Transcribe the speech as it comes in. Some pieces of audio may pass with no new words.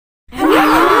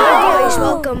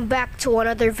welcome back to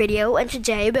another video, and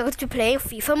today we're going to be playing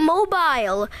FIFA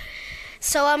Mobile.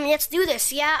 So let's do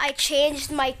this. Yeah, I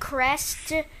changed my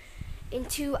crest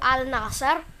into Al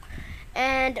Nasser,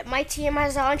 and my team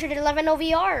has 111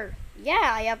 OVR.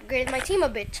 Yeah, I upgraded my team a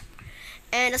bit.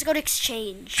 And let's go to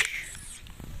exchange.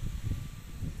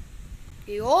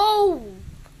 Yo!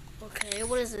 Okay,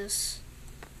 what is this?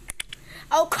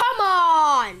 Oh, come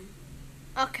on!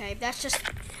 Okay, that's just...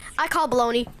 I call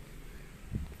baloney.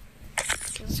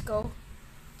 Let's go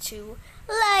to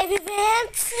live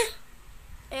events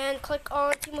and click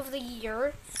on team of the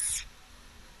year.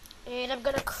 And I'm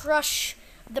gonna crush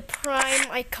the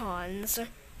prime icons.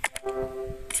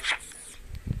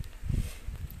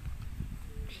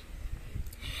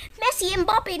 Messi,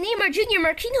 Mbappe, Neymar Jr.,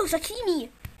 Marquinhos, Hakimi.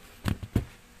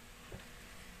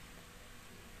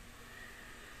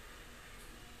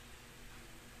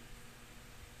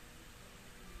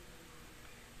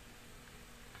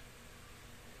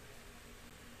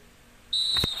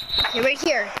 You're right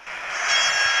here.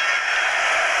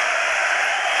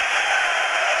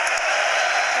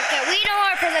 Okay, we know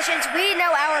our positions. We know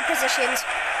our positions.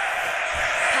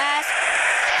 Pass.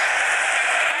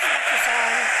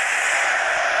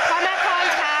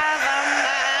 Comicons have I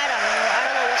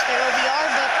don't know what's their OVR,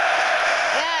 but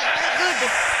yeah, they're good.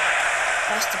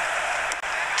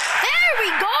 There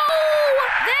we go.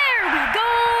 There we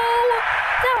go.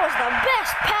 That was the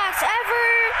best pass ever.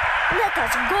 Let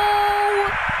us go.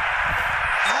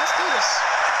 Let's do this.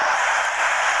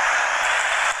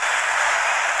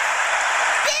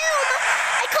 Boom!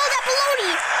 I call that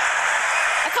baloney.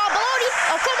 I call baloney.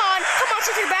 Oh, come on,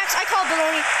 center backs. I call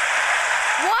baloney.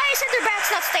 Why is center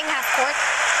backs not staying half court?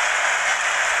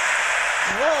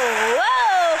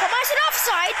 Whoa! Come on, it's an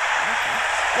offside.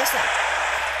 Okay, it's not.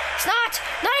 It's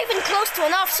not even close to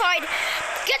an offside.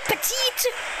 Get petite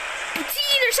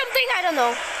or something. I don't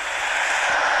know.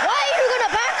 Why are you gonna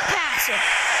back pass it?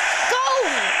 Go!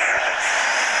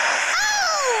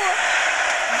 Oh!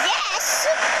 Yes!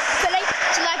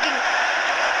 It's lagging.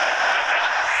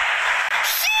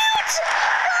 Shoot!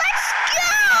 Let's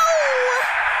go!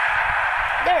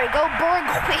 There we go,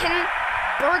 Bergwijn.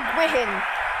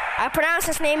 I pronounce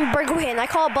his name Bergwijn. I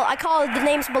call the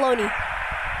names baloney.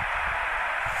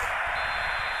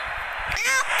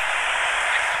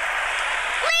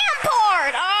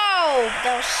 Lampard! Oh,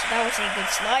 that was a good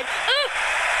slide.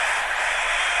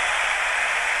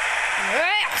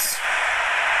 Yes!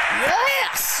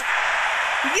 Yes!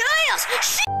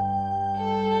 Yes!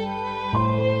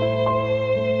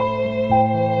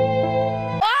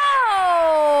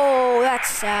 Oh, that's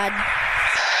sad. I'm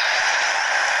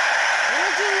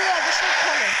gonna do the short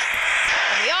corner.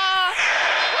 There we are.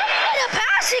 What a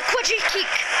pass! Quick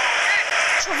kick.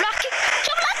 Chavlaki.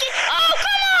 Oh,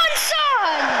 come on,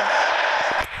 son!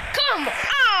 Come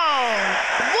on!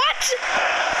 What?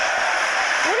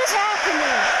 What is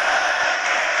happening?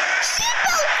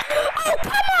 Oh,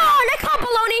 come on! I call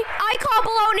baloney.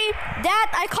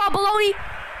 I call baloney.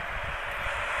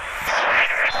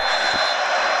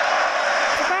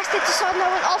 The pass to Son, that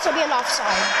would also be an offside.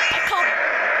 I call...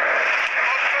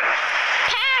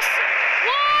 Pass!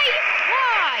 Why?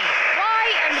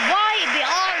 And why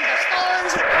beyond the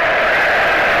stars?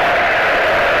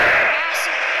 Pass.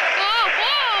 Oh,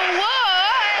 whoa!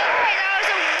 That was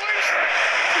the worst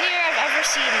clear I've ever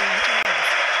seen.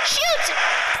 Shoot!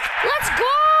 Let's go!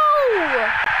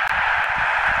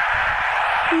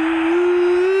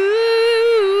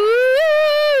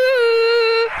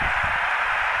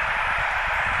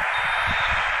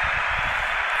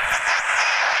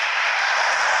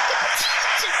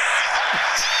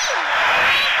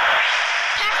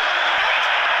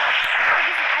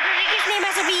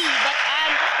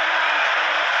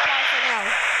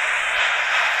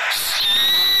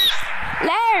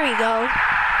 There we go.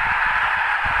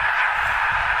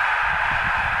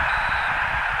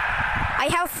 I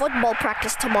have football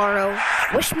practice tomorrow.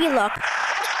 Wish me luck.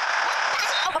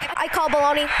 I call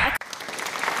baloney.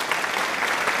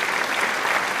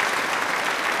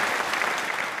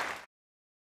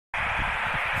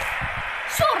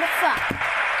 Shut the fuck.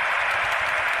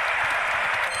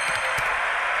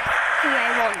 I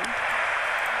won.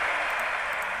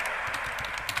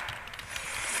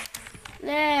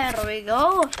 There we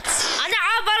go.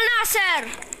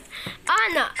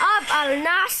 Ana Al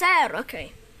Nasser.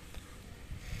 Okay.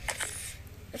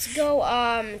 Let's go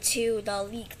to the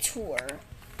league tour.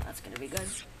 That's gonna be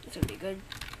good.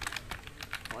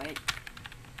 Wait.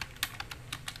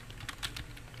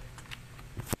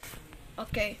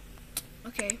 Okay.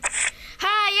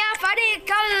 Hiya, Farid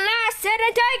Al Nasser.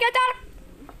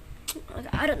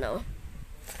 I don't know.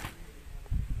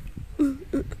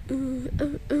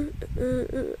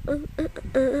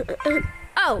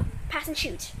 Oh, pass and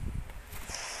shoot.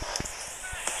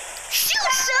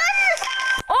 Shoot, son!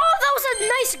 Oh, that was a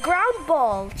nice ground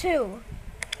ball, too.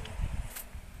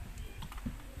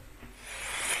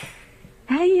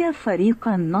 هيا فريق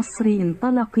النصر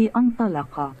انطلق.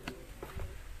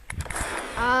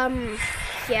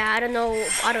 Yeah, I don't know.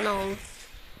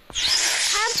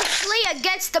 Time to play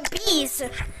against the bees.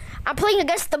 I'm playing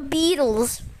against the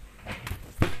Beatles.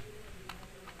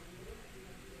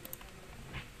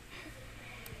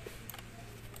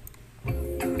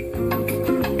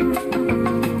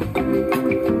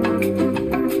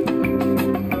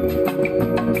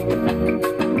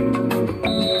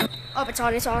 Oh, it's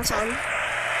on.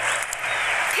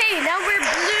 Okay, now we're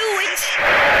blue.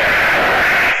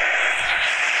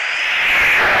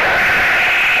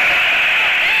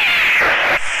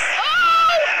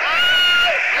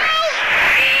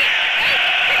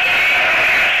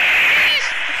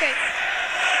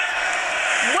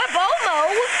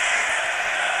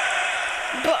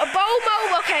 Bomo,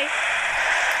 okay.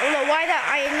 I don't know why that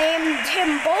I named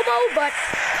him Bomo, but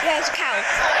yeah, it's a cow.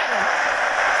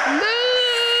 Moo!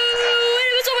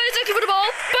 It was always looking for the ball.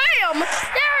 Bam!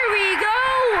 There we go!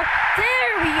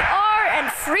 There we are, and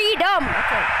freedom.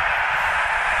 Okay.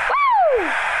 Woo!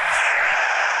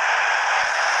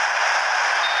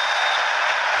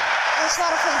 It's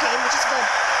not a full game, which is good.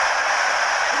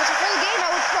 If it's a full game, I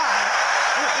would cry.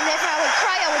 And if I would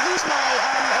cry, I would lose my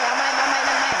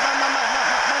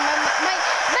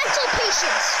mental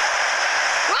patience.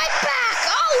 Right back.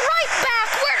 Oh, right back.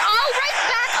 We're all right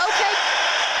back. Okay.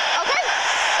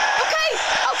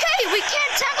 We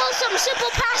can't tackle some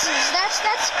simple passes. That's.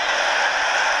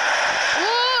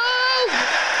 Whoa.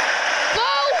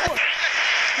 Whoa.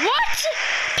 What?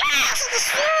 Pass the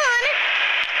sun.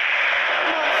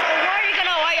 No, so why are you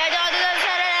gonna? I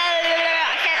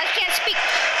can't speak.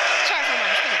 Sorry for my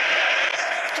speaking.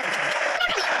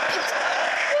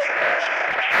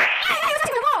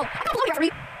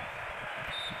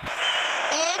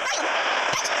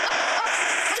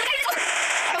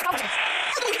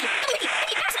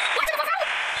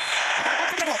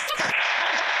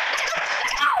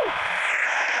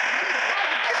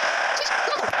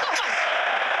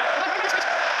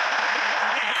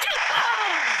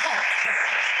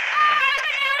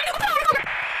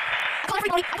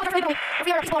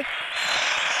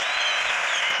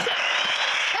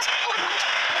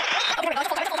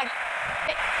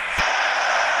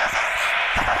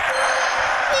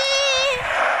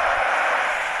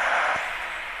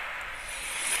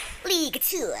 League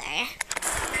Tour.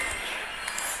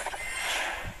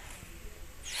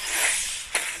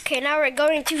 Okay, now we're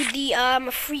going to the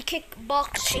free kick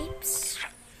box shapes.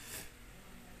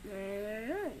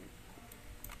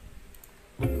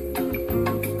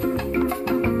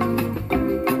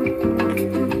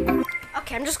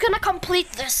 Okay, I'm just gonna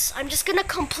complete this. I'm just gonna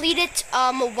complete it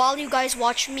while you guys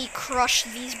watch me crush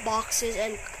these boxes,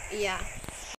 and yeah.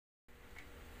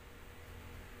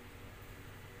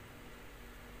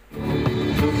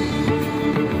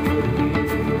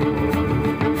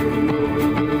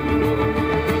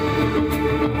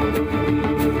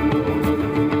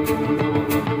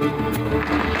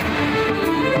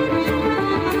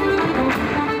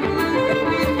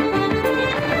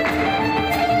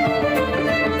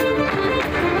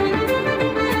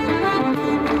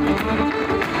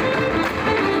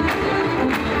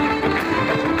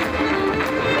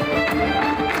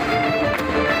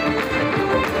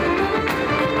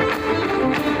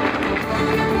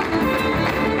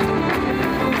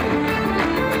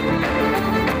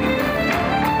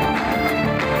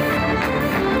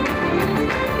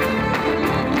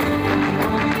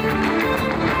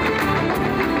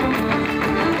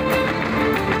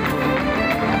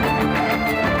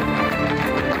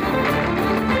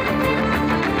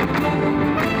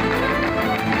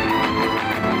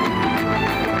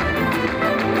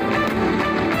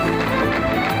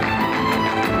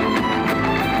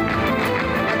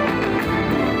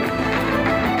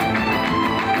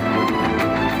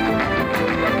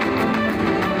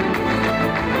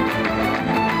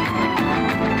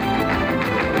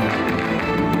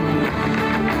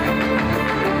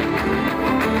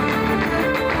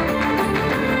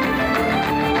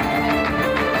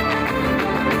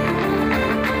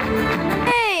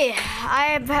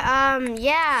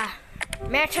 Yeah,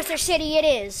 Manchester City it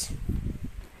is.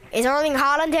 Is Erling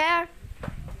Haaland here?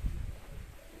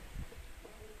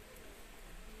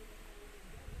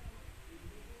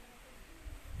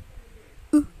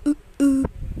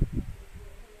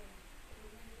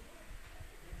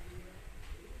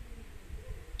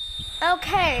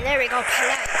 Okay, there we go.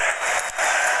 Play.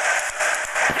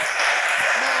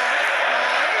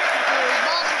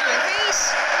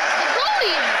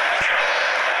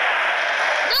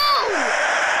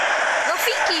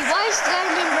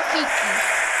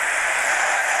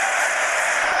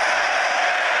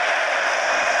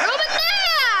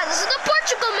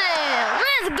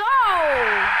 go!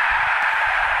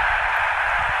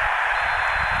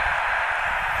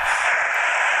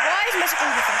 Why is my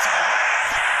second defense on?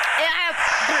 I have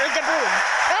the broom.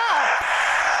 Oh!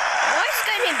 Why is this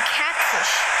guy named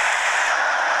Catfish?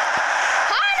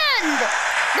 Haaland!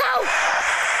 No!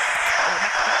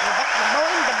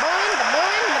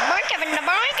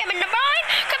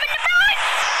 Kevin De Bruyne!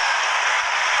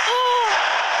 Oh!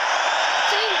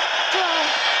 Thank God.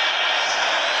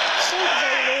 Thank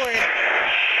the Lord.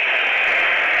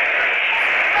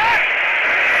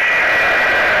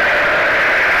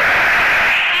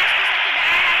 Fastest I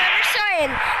have ever seen.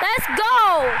 Let's go!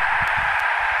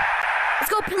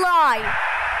 Let's go, Pilai.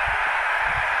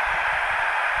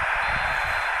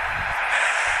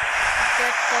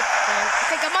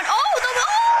 Okay, come on. Oh, no!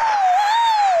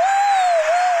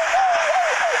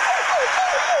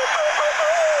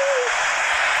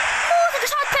 Look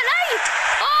at Pelé!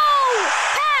 Oh!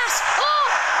 Pass! Oh!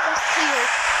 That's clear.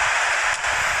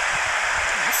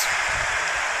 Pass.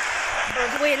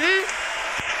 Bergwijn.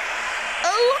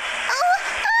 Oh!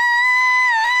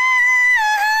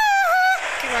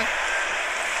 Come on.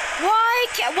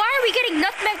 Why are we getting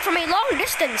nutmeg from a long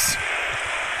distance?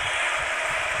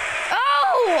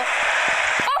 Oh!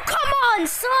 Oh, come on,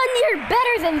 son! You're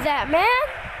better than that, man!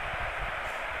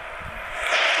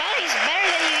 Well, he's better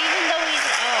than you, even though he's...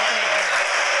 Oh, okay.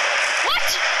 What?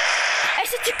 I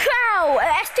said to cow!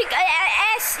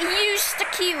 S-U used to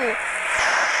Q.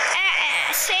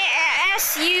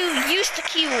 S-U used to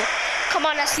Q. Come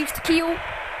on, S used to Q.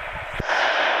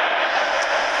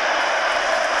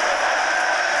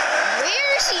 Where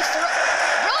is he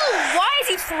Bro, why is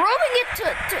he throwing it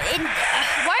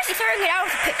why is he throwing it out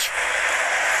of the pitch?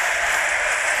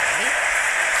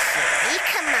 Silly,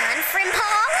 come on,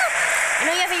 Frimpong. I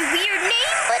know you have a weird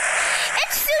name, but it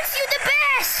suits you the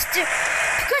best.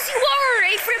 Because you are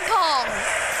a Frimpong.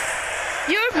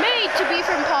 You're made to be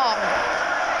Frimpong.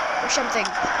 Or something.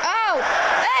 Oh!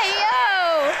 Hey,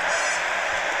 yo!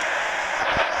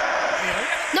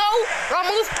 No! Wrong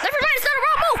move! Never mind, it's not a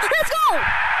wrong move! Let's go!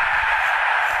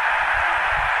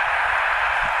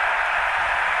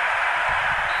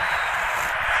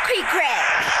 Quick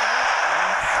grab!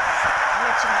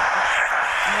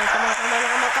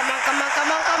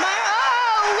 Come on!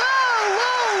 Oh! Whoa!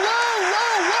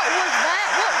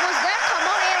 What was that? Come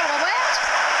on, animal wet!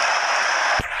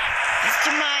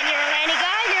 Mr. Mine, you're a Lanny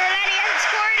guy. Lanny hasn't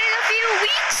scored in a few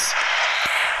weeks.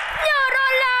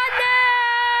 Neurolani!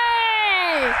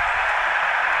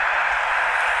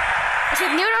 I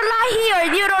said Neurolani or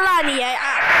Neurolani?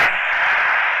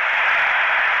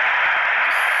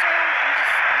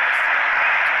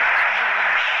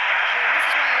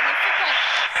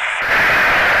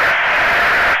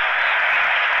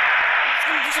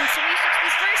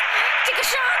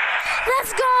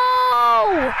 Let's go!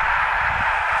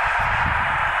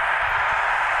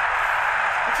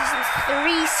 This is the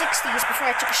 360s before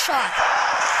I took a shot.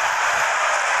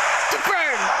 The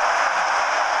burn!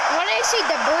 Why did I say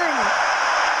the burn?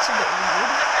 It's a bit weird.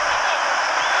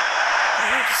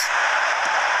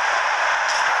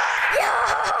 Yo!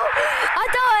 I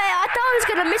thought I was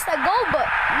gonna miss that goal, but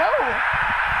no.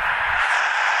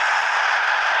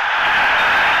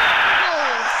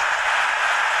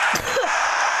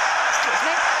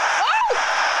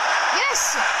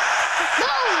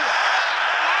 No!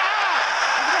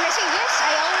 Every time I say yes,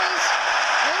 I always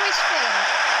fail.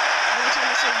 Every time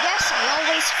I say yes, I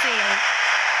always fail.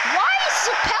 Why is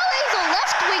Pele the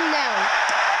left wing now?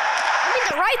 I mean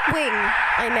the right wing,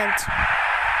 I meant.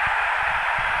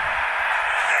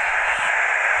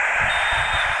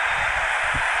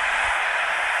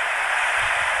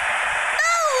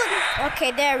 No!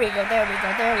 Okay, there we go.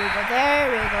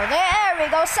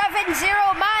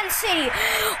 7-0 Man City.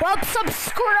 Well,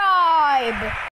 subscribe.